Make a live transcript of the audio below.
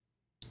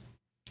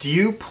Do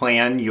you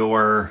plan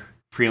your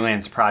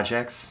freelance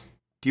projects?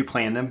 Do you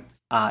plan them?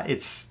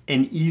 It's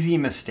an easy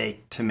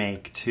mistake to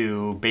make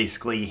to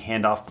basically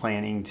hand off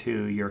planning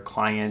to your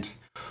client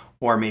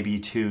or maybe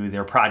to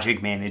their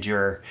project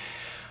manager.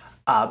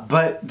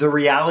 But the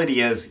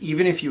reality is,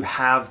 even if you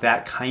have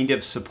that kind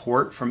of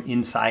support from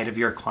inside of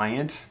your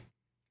client,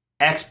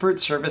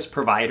 expert service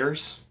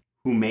providers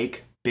who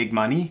make big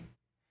money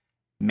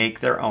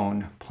make their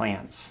own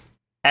plans.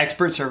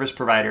 Expert service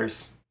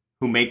providers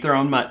who make their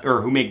own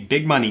who make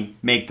big money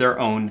make their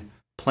own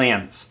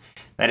plans.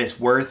 That is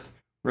worth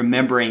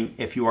remembering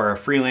if you are a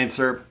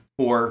freelancer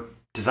or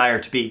desire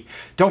to be.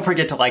 Don't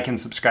forget to like and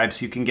subscribe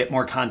so you can get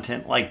more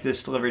content like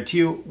this delivered to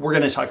you. We're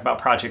going to talk about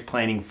project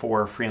planning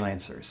for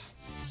freelancers.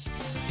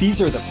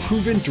 These are the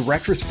proven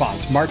direct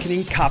response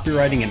marketing,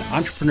 copywriting, and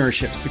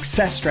entrepreneurship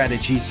success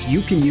strategies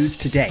you can use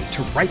today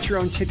to write your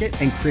own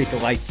ticket and create the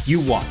life you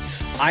want.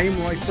 I am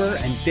Roy Furr,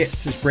 and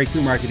this is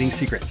Breakthrough Marketing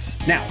Secrets.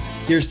 Now,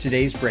 here's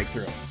today's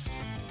breakthrough.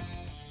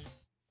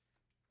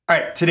 All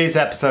right, today's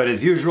episode,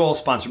 as usual,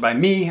 sponsored by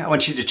me. I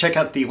want you to check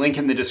out the link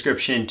in the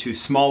description to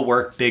Small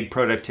Work, Big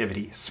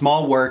Productivity.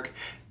 Small Work,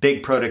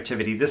 Big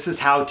Productivity. This is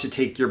how to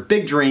take your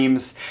big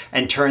dreams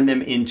and turn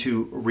them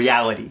into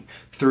reality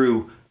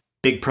through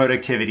big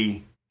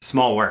productivity,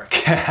 small work.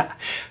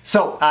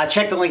 So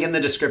check the link in the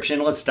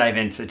description. Let's dive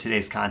into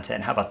today's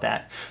content. How about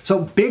that?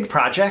 So big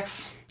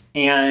projects.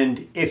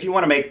 And if you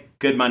want to make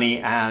good money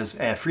as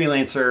a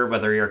freelancer,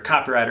 whether you're a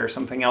copywriter or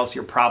something else,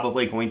 you're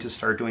probably going to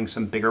start doing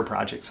some bigger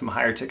projects, some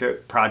higher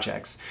ticket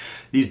projects.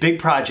 These big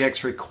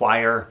projects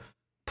require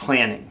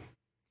planning.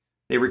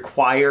 They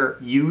require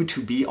you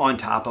to be on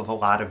top of a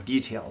lot of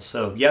details.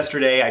 So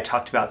yesterday I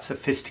talked about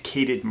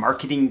sophisticated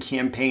marketing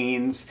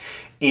campaigns.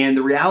 And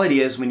the reality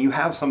is when you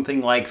have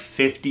something like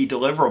 50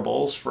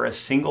 deliverables for a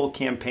single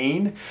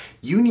campaign,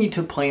 you need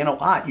to plan a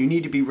lot. You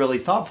need to be really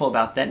thoughtful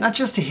about that, not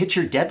just to hit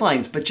your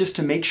deadlines, but just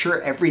to make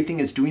sure everything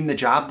is doing the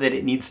job that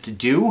it needs to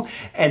do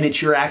and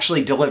that you're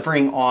actually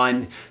delivering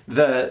on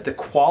the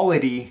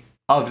quality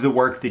of the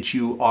work that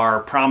you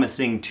are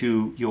promising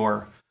to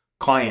your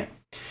client.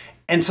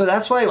 And so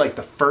that's why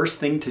the first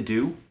thing to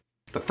do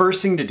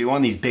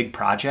on these big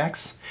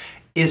projects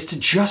is to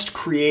just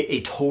create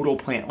a total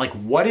plan.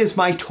 What is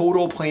my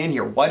total plan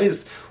here? What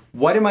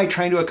am I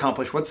trying to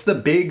accomplish? What's the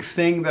big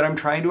thing that I'm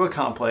trying to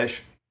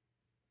accomplish?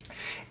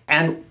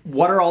 And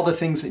what are all the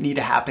things that need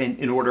to happen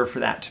in order for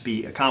that to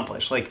be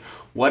accomplished?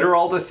 What are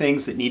all the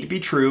things that need to be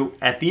true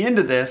at the end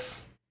of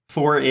this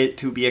for it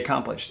to be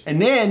accomplished?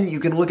 And then you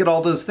can look at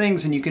all those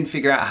things and you can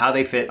figure out how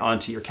they fit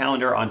onto your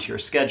calendar, onto your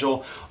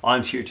schedule,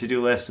 onto your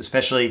to-do list,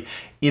 especially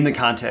in the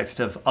context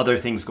of other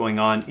things going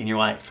on in your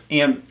life.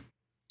 And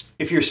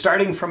if you're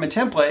starting from a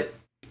template,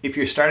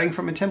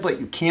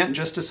 you can't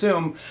just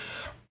assume,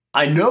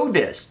 I know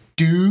this,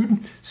 dude,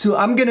 so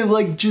I'm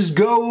gonna just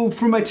go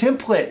from a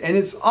template and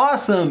it's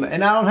awesome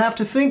and I don't have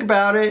to think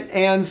about it.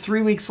 And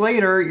 3 weeks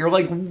later, you're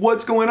like,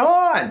 what's going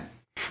on?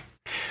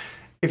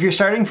 If you're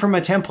starting from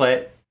a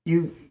template,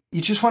 you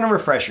just want to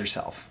refresh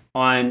yourself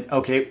on,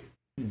 okay,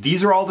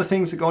 these are all the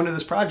things that go into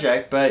this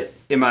project, but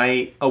am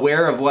I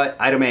aware of what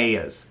item A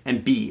is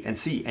and B and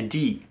C and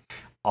D?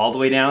 All the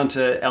way down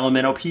to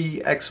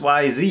LMNOP, X,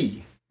 Y,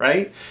 Z,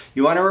 right?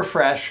 You want to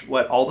refresh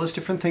what all those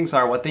different things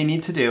are, what they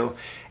need to do,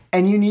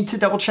 and you need to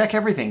double check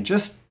everything.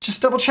 Just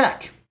double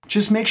check.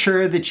 Just make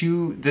sure that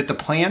the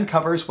plan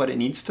covers what it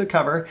needs to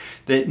cover,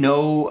 that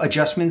no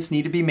adjustments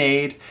need to be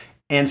made,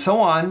 and so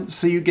on.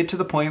 So you get to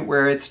the point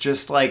where it's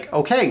just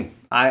okay,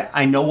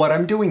 I know what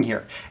I'm doing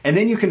here. And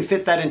then you can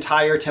fit that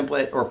entire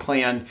template or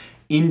plan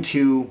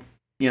into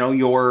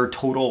your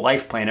total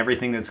life plan,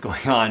 everything that's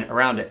going on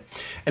around it.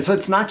 And so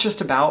it's not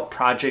just about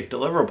project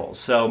deliverables.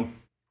 So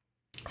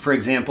for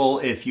example,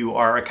 if you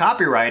are a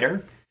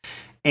copywriter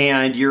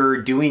and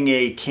you're doing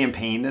a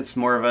campaign that's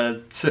more of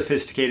a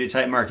sophisticated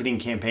type marketing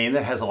campaign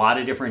that has a lot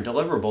of different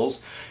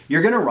deliverables,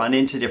 you're going to run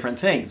into different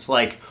things.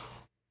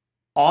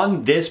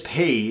 On this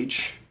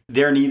page,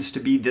 there needs to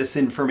be this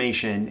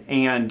information,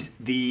 and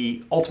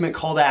the ultimate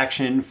call to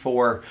action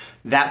for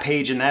that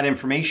page and that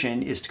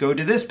information is to go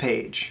to this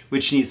page,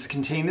 which needs to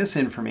contain this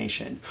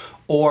information.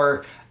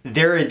 Or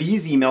there are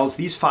these emails,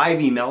 these 5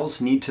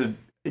 emails need to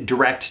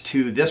direct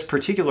to this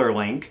particular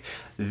link.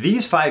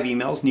 These 5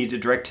 emails need to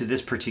direct to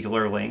this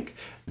particular link.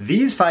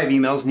 These 5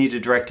 emails need to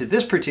direct to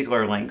this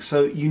particular link.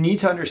 So you need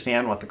to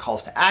understand what the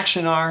calls to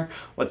action are,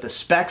 what the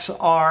specs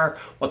are,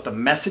 what the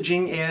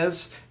messaging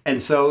is. And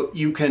so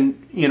you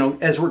can,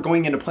 as we're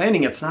going into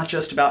planning, it's not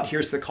just about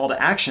here's the call to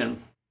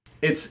action.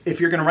 It's if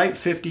you're going to write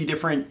 50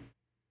 different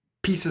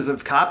pieces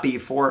of copy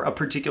for a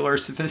particular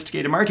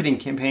sophisticated marketing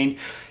campaign,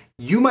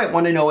 you might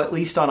want to know, at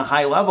least on a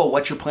high level,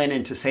 what you're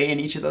planning to say in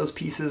each of those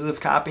pieces of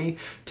copy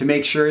to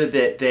make sure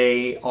that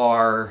they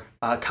are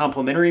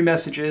complementary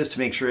messages, to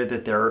make sure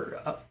that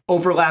they're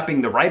overlapping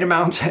the right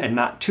amount and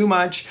not too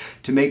much,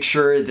 to make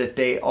sure that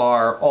they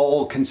are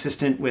all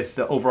consistent with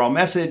the overall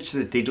message,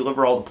 that they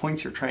deliver all the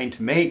points you're trying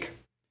to make,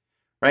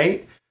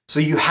 right? So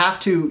you have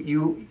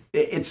to,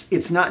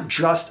 it's not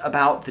just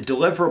about the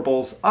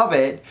deliverables of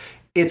it,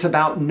 it's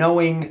about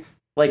knowing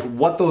like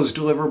what those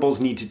deliverables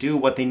need to do,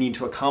 what they need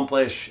to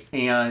accomplish,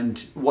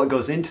 and what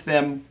goes into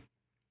them,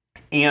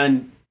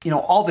 and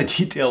all the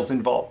details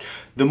involved.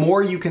 The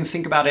more you can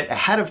think about it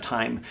ahead of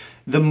time,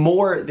 the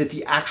more that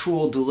the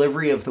actual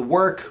delivery of the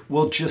work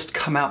will just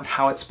come out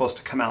how it's supposed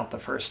to come out the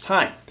first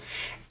time.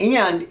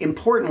 And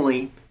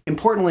importantly,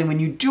 when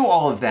you do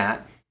all of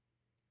that,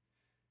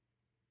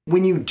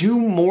 when you do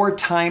more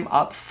time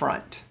up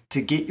front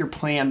to get your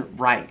plan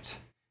right,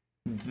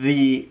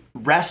 the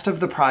rest of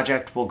the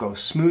project will go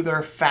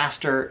smoother,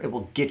 faster. It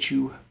will get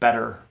you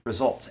better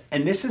results.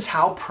 And this is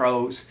how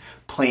pros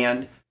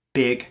plan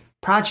big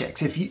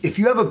projects. If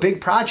you have a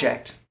big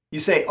project, you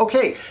say,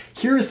 okay,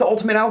 here's the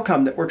ultimate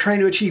outcome that we're trying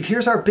to achieve.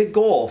 Here's our big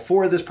goal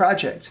for this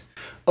project.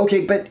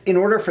 Okay, but in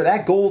order for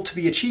that goal to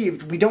be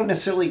achieved, we don't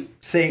necessarily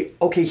say,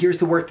 okay, here's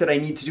the work that I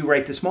need to do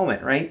right this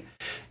moment, right?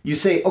 You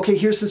say, okay,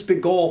 here's this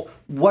big goal.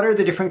 What are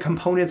the different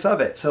components of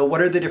it? So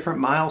what are the different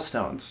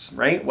milestones,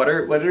 right? What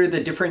are the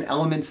different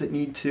elements that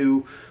need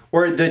to,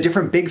 or the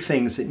different big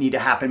things that need to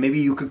happen? Maybe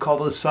you could call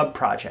those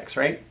sub-projects,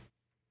 right?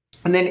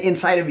 And then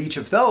inside of each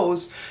of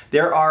those,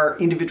 there are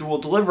individual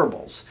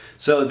deliverables.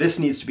 So this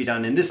needs to be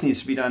done, and this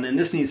needs to be done, and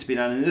this needs to be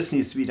done, and this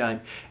needs to be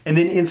done. And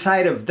then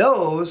inside of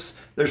those,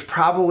 there's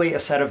probably a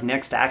set of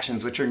next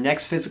actions, which are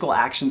next physical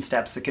action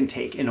steps that can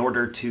take in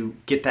order to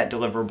get that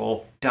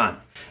deliverable done.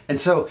 And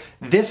so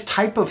this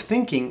type of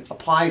thinking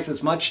applies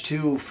as much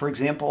to, for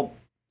example,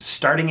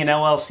 starting an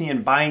LLC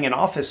and buying an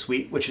office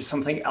suite, which is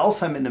something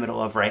else I'm in the middle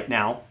of right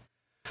now,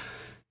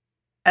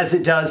 as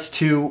it does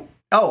to,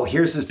 oh,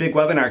 here's this big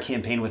webinar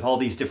campaign with all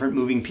these different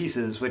moving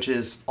pieces, which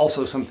is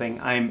also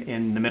something I'm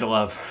in the middle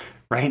of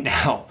right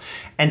now.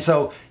 And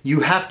so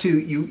you have to,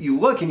 you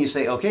look and you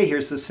say, okay,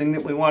 here's this thing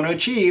that we want to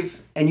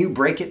achieve, and you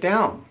break it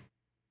down.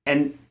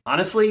 And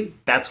honestly,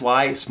 that's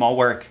why Small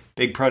Work,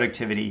 Big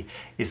Productivity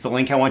is the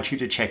link I want you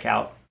to check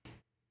out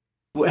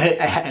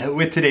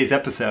with today's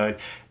episode.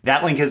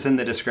 That link is in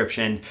the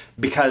description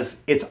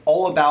because it's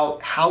all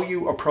about how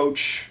you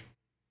approach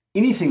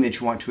anything that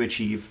you want to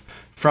achieve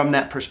from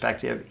that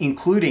perspective,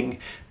 including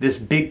this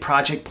big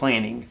project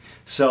planning,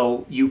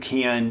 so you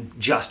can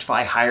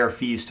justify higher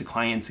fees to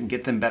clients and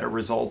get them better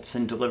results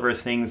and deliver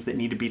things that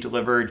need to be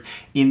delivered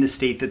in the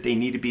state that they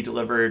need to be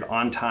delivered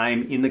on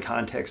time in the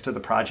context of the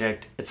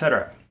project,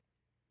 etc.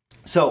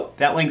 So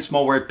that link,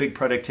 Small Work, Big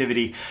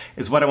Productivity,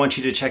 is what I want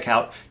you to check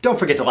out. Don't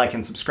forget to like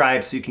and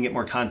subscribe so you can get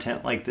more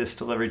content like this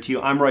delivered to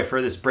you. I'm Roy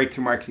Furr, this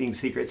Breakthrough Marketing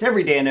Secrets.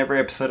 Every day and every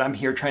episode, I'm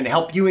here trying to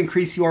help you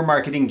increase your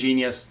marketing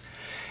genius.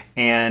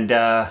 And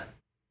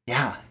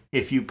yeah,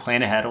 if you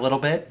plan ahead a little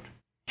bit,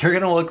 you're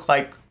going to look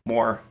like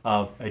more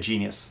of a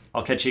genius.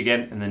 I'll catch you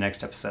again in the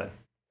next episode.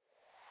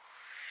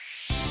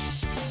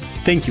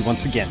 Thank you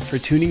once again for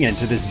tuning in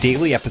to this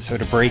daily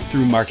episode of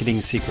Breakthrough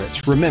Marketing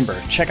Secrets. Remember,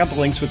 check out the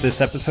links with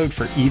this episode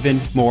for even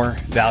more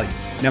value.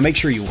 Now make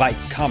sure you like,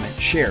 comment,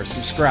 share,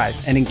 subscribe,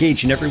 and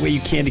engage in every way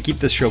you can to keep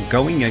this show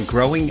going and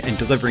growing and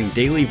delivering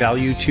daily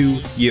value to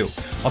you.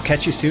 I'll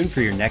catch you soon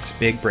for your next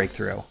big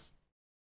breakthrough.